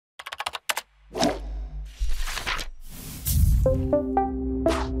Good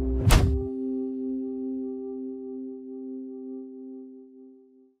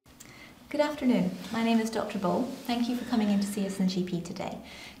afternoon, my name is Dr. Bull. Thank you for coming in to see us in GP today.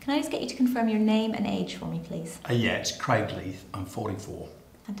 Can I just get you to confirm your name and age for me, please? Yeah, it's Craig Leith. I'm 44.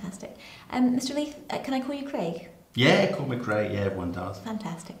 Fantastic. Mr. Leith, can I call you Craig? Yeah, call me Craig. Yeah, everyone does.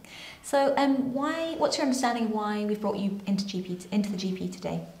 Fantastic. So, what's your understanding of why we've brought you into the GP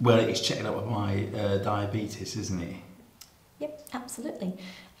today? Well, it's checking up with my diabetes, isn't it? Yep, absolutely.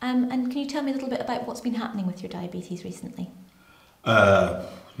 And can you tell me a little bit about what's been happening with your diabetes recently?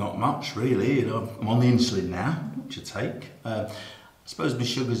 Not much, really. You know, I'm on the insulin now, which I take. I suppose my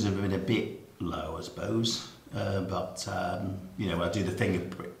sugars have been a bit low, I suppose. But, you know, I do the finger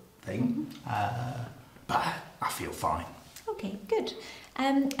prick thing. But I feel fine. Okay, good.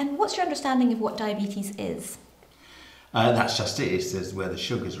 And what's your understanding of what diabetes is? That's just it. It's where the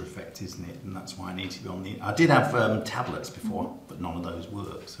sugars are affected, isn't it? And that's why I need to be on the... I did have tablets before, but none of those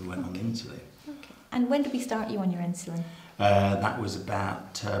worked, so I went on the insulin. Okay. And when did we start you on your insulin? That was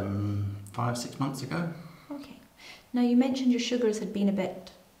about 5-6 months ago. Okay. Now you mentioned your sugars had been a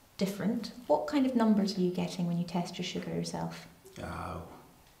bit different. What kind of numbers are you getting when you test your sugar yourself? Oh,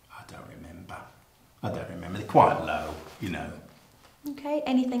 I don't remember. They're quite low, you know. Okay.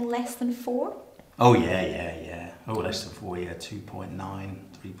 Anything less than 4? Oh, yeah. Oh, less than 4, yeah. 2.9,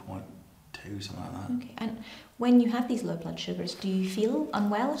 3.2, something like that. Okay. And when you have these low blood sugars, do you feel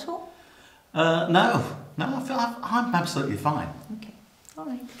unwell at all? No, I feel I'm absolutely fine. Okay, all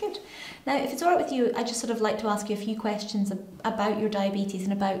right, good. Now, if it's all right with you, I'd just sort of like to ask you a few questions about your diabetes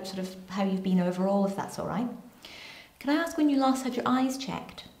and about sort of how you've been overall, if that's all right. Can I ask when you last had your eyes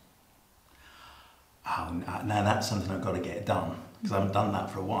checked? Oh, no, that's something I've got to get done, because I haven't done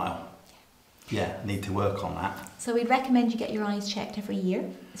that for a while. Yeah, I need to work on that. So we'd recommend you get your eyes checked every year.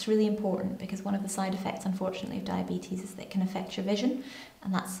 It's really important because one of the side effects, unfortunately, of diabetes is that it can affect your vision,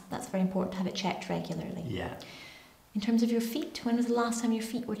 and that's very important to have it checked regularly. Yeah. In terms of your feet, when was the last time your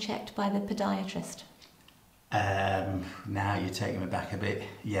feet were checked by the podiatrist? Now you're taking me back a bit.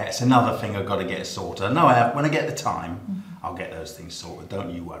 Yeah, it's another thing I've got to get sorted. No, when I get the time, I'll get those things sorted,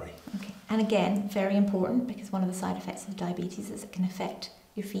 don't you worry. Okay. And again, very important, because one of the side effects of diabetes is it can affect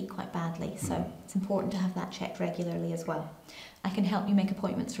your feet quite badly, so it's important to have that checked regularly as well. I can help you make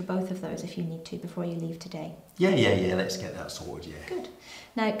appointments for both of those if you need to before you leave today. Yeah, let's get that sorted, yeah. Good.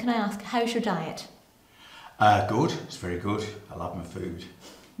 Now, can I ask, how's your diet? Good, it's very good. I love my food.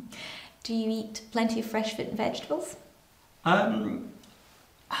 Do you eat plenty of fresh fruit and vegetables? I'm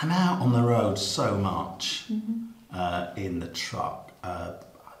out on the road so much in the truck.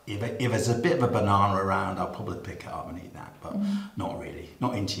 If there's a bit of a banana around, I'll probably pick it up and eat that, but not really.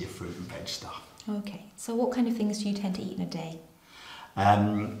 Not into your fruit and veg stuff. Okay, so what kind of things do you tend to eat in a day?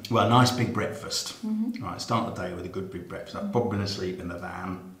 Well, a nice big breakfast. Right, start the day with a good big breakfast. I'm probably going to sleep in the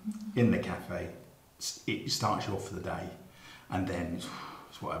van, in the cafe. It starts you off for the day, and then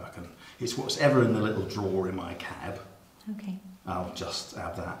it's whatever it's whatever in the little drawer in my cab. Okay. I'll just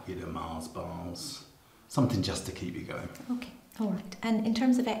have that, you know, Mars bars, something just to keep you going. Okay. All right. And in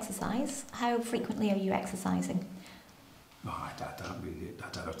terms of exercise, how frequently are you exercising? Oh, I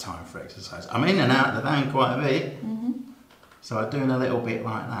don't have time for exercise. I'm in and out of the van quite a bit, so I'm doing a little bit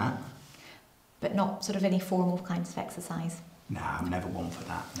like that. But not sort of any formal kinds of exercise? No, I'm never one for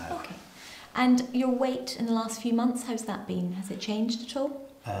that, no. Okay. And your weight in the last few months, how's that been? Has it changed at all?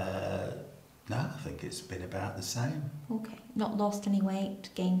 No, I think it's been about the same. Okay. Not lost any weight,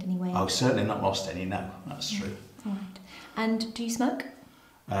 gained any weight? Oh, certainly not lost any, no, that's true. All right. And do you smoke?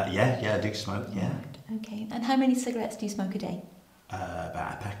 Yeah, I do smoke, yeah. Right. Okay. And how many cigarettes do you smoke a day?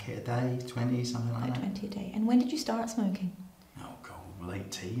 About a packet a day, 20, something like that. About 20 a day. And when did you start smoking? Oh, God, late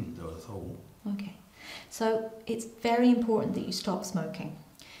teens, I would have thought. Okay. So it's very important that you stop smoking.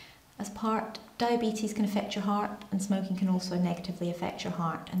 Diabetes can affect your heart, and smoking can also negatively affect your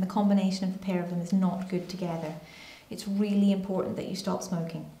heart, and the combination of the pair of them is not good together. It's really important that you stop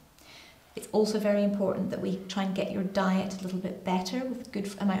smoking. It's also very important that we try and get your diet a little bit better with a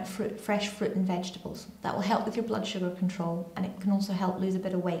good amount of fresh fruit and vegetables. That will help with your blood sugar control, and it can also help lose a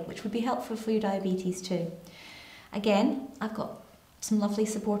bit of weight, which would be helpful for your diabetes too. Again, I've got some lovely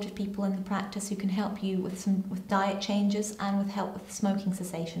supportive people in the practice who can help you with diet changes and with help with smoking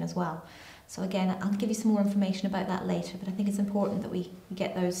cessation as well. So again, I'll give you some more information about that later, but I think it's important that we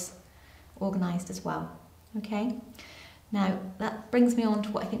get those organised as well. Okay? Now, that brings me on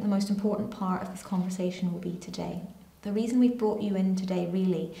to what I think the most important part of this conversation will be today. The reason we've brought you in today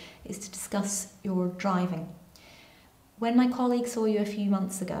really is to discuss your driving. When my colleague saw you a few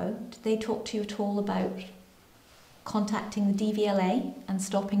months ago, did they talk to you at all about contacting the DVLA and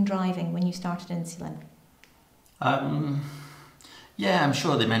stopping driving when you started insulin? Yeah, I'm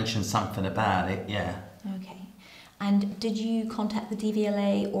sure they mentioned something about it, yeah. Okay. And did you contact the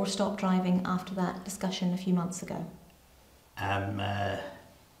DVLA or stop driving after that discussion a few months ago?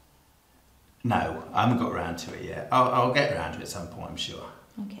 No, I haven't got around to it yet. I'll get around to it at some point, I'm sure.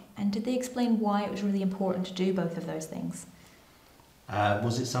 Okay. And did they explain why it was really important to do both of those things?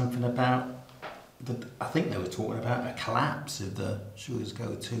 Was it something about, I think they were talking about a collapse if the sugars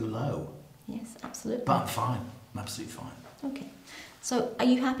go too low. Yes, absolutely. But I'm fine, I'm absolutely fine. Okay. So are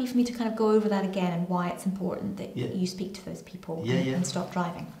you happy for me to kind of go over that again and why it's important that Yeah. you speak to those people Yeah, yeah. and stop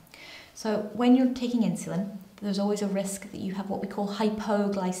driving? So when you're taking insulin, there's always a risk that you have what we call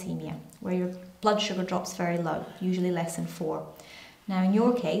hypoglycemia, where your blood sugar drops very low, usually less than 4. Now in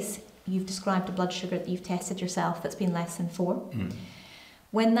your case, you've described a blood sugar that you've tested yourself that's been less than 4. Mm.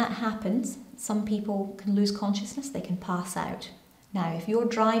 When that happens, some people can lose consciousness, they can pass out. Now if you're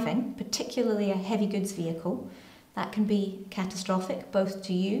driving, particularly a heavy goods vehicle, that can be catastrophic both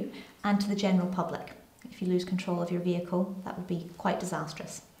to you and to the general public. If you lose control of your vehicle, that would be quite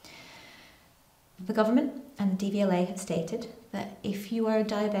disastrous. The government and the DVLA have stated that if you are a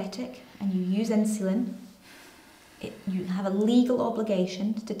diabetic and you use insulin, you have a legal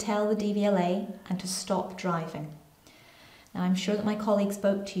obligation to tell the DVLA and to stop driving. Now I'm sure that my colleague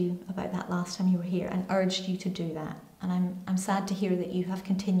spoke to you about that last time you were here and urged you to do that. And I'm sad to hear that you have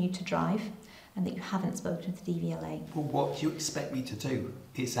continued to drive and that you haven't spoken to the DVLA. Well, what do you expect me to do?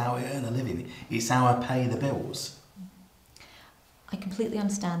 It's how I earn a living. It's how I pay the bills. I completely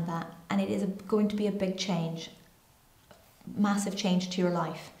understand that, and it is going to be a big change, massive change to your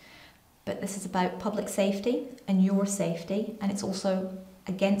life. But this is about public safety and your safety, and it's also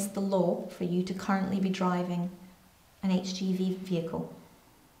against the law for you to currently be driving an HGV vehicle.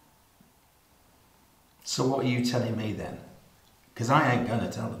 So what are you telling me then? Because I ain't going to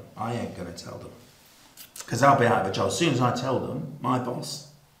tell them. I ain't going to tell them. Because I'll be out of a job. As soon as I tell them, my boss,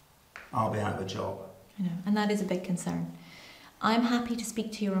 I'll be out of a job. I know, and that is a big concern. I'm happy to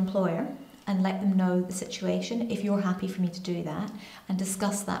speak to your employer and let them know the situation, if you're happy for me to do that, and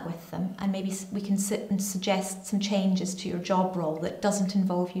discuss that with them, and maybe we can sit and suggest some changes to your job role that doesn't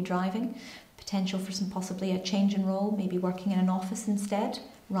involve you driving, potential for some possibly a change in role, maybe working in an office instead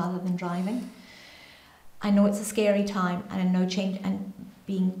rather than driving. I know it's a scary time, and I know change and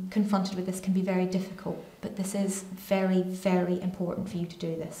being confronted with this can be very difficult, but this is very, very important for you to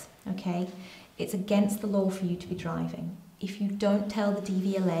do this, okay? It's against the law for you to be driving. If you don't tell the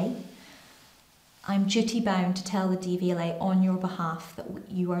DVLA, I'm duty bound to tell the DVLA on your behalf that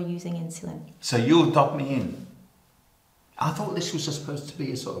you are using insulin. So you'll dog me in? I thought this was supposed to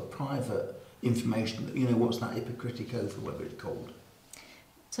be a sort of private information, you know, what's that hypocritic oath or whatever it's called?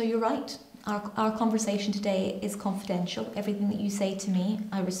 So you're right. Our conversation today is confidential. Everything that you say to me,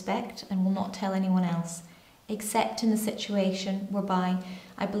 I respect and will not tell anyone else, except in the situation whereby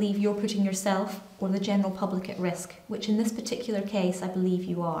I believe you're putting yourself or the general public at risk, which in this particular case I believe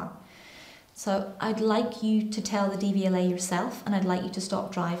you are. So I'd like you to tell the DVLA yourself, and I'd like you to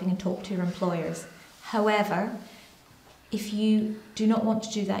stop driving and talk to your employers. However, if you do not want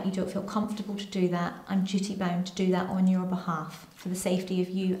to do that, you don't feel comfortable to do that, I'm duty bound to do that on your behalf for the safety of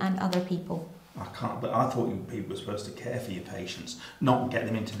you and other people. I can't, but I thought you people were supposed to care for your patients, not get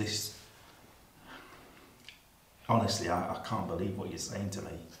them into this. Honestly, I can't believe what you're saying to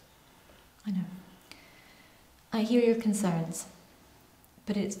me. I know. I hear your concerns,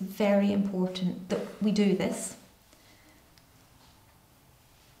 but it's very important that we do this.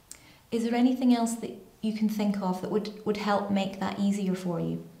 Is there anything else that you can think of that would help make that easier for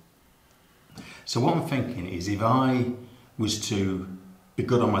you? So what I'm thinking is, if I was to be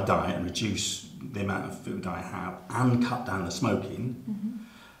good on my diet and reduce the amount of food I have and cut down the smoking,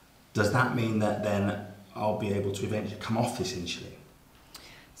 does that mean that then I'll be able to eventually come off this insulin?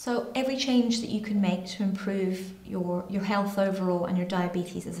 So every change that you can make to improve your health overall and your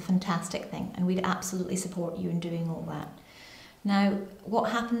diabetes is a fantastic thing, and we'd absolutely support you in doing all that. Now, what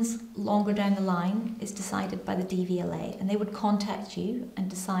happens longer down the line is decided by the DVLA, and they would contact you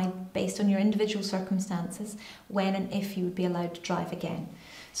and decide based on your individual circumstances when and if you would be allowed to drive again.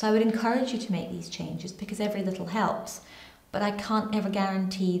 So I would encourage you to make these changes because every little helps, but I can't ever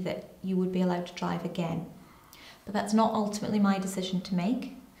guarantee that you would be allowed to drive again. But that's not ultimately my decision to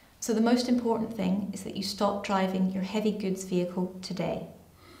make. So the most important thing is that you stop driving your heavy goods vehicle today.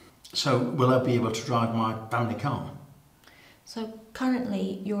 So will I be able to drive my family car? So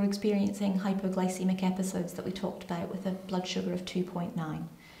currently you're experiencing hypoglycemic episodes that we talked about with a blood sugar of 2.9.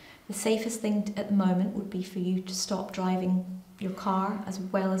 The safest thing at the moment would be for you to stop driving your car as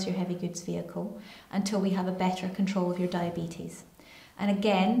well as your heavy goods vehicle until we have a better control of your diabetes. And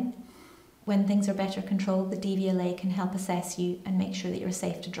again, when things are better controlled, the DVLA can help assess you and make sure that you're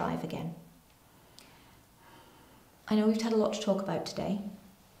safe to drive again. I know we've had a lot to talk about today.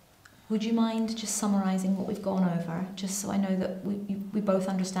 Would you mind just summarising what we've gone over, just so I know that we both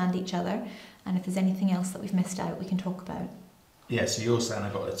understand each other, and if there's anything else that we've missed out, we can talk about? Yeah, so you're saying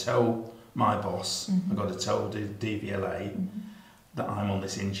I've got to tell my boss, I've got to tell the DVLA that I'm on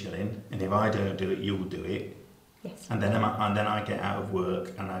this insulin, and if I don't do it, you'll do it. Yes. And then I get out of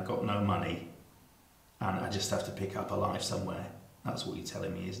work and I've got no money, and I just have to pick up a life somewhere. That's what you're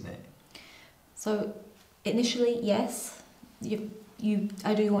telling me, isn't it? So initially, yes,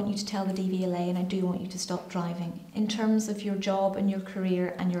 I do want you to tell the DVLA, and I do want you to stop driving. In terms of your job and your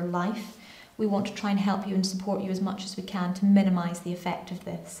career and your life, we want to try and help you and support you as much as we can to minimise the effect of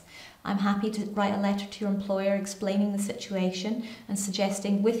this. I'm happy to write a letter to your employer explaining the situation and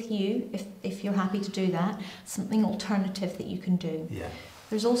suggesting with you, if you're happy to do that, something alternative that you can do. Yeah.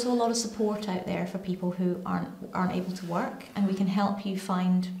 There's also a lot of support out there for people who aren't able to work, and we can help you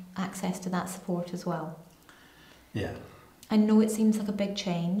find access to that support as well. Yeah. I know it seems like a big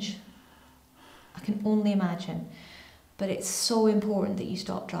change. I can only imagine. But it's so important that you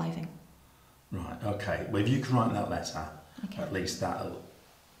stop driving. Right, okay. Well, if you can write that letter, Okay. at least that'll,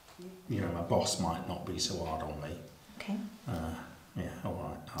 my boss might not be so hard on me. Okay. Yeah, all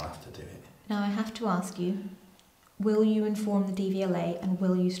right, I'll have to do it. Now I have to ask you, will you inform the DVLA and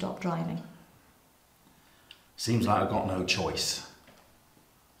will you stop driving? Seems like I've got no choice.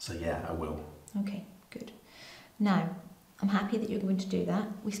 So yeah, I will. Okay, good. Now, I'm happy that you're going to do that.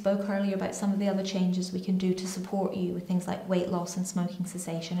 We spoke earlier about some of the other changes we can do to support you with things like weight loss and smoking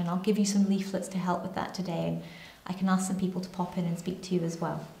cessation, and I'll give you some leaflets to help with that today, and I can ask some people to pop in and speak to you as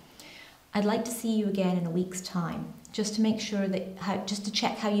well. I'd like to see you again in a week's time, just to make sure that, just to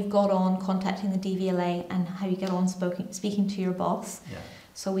check how you've got on contacting the DVLA and how you get on speaking to your boss,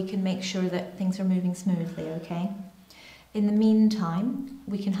 so we can make sure that things are moving smoothly, okay? In the meantime,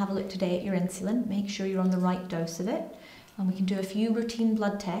 we can have a look today at your insulin, make sure you're on the right dose of it, and we can do a few routine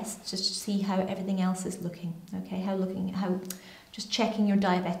blood tests just to see how everything else is looking, okay? Just checking your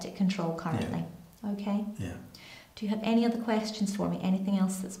diabetic control currently, okay? Yeah. Do you have any other questions for me? Anything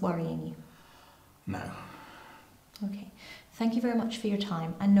else that's worrying you? No. Okay. Thank you very much for your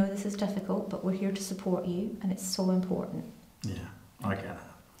time. I know this is difficult, but we're here to support you, and it's so important. Yeah, I get it.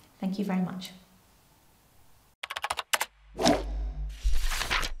 Thank you very much.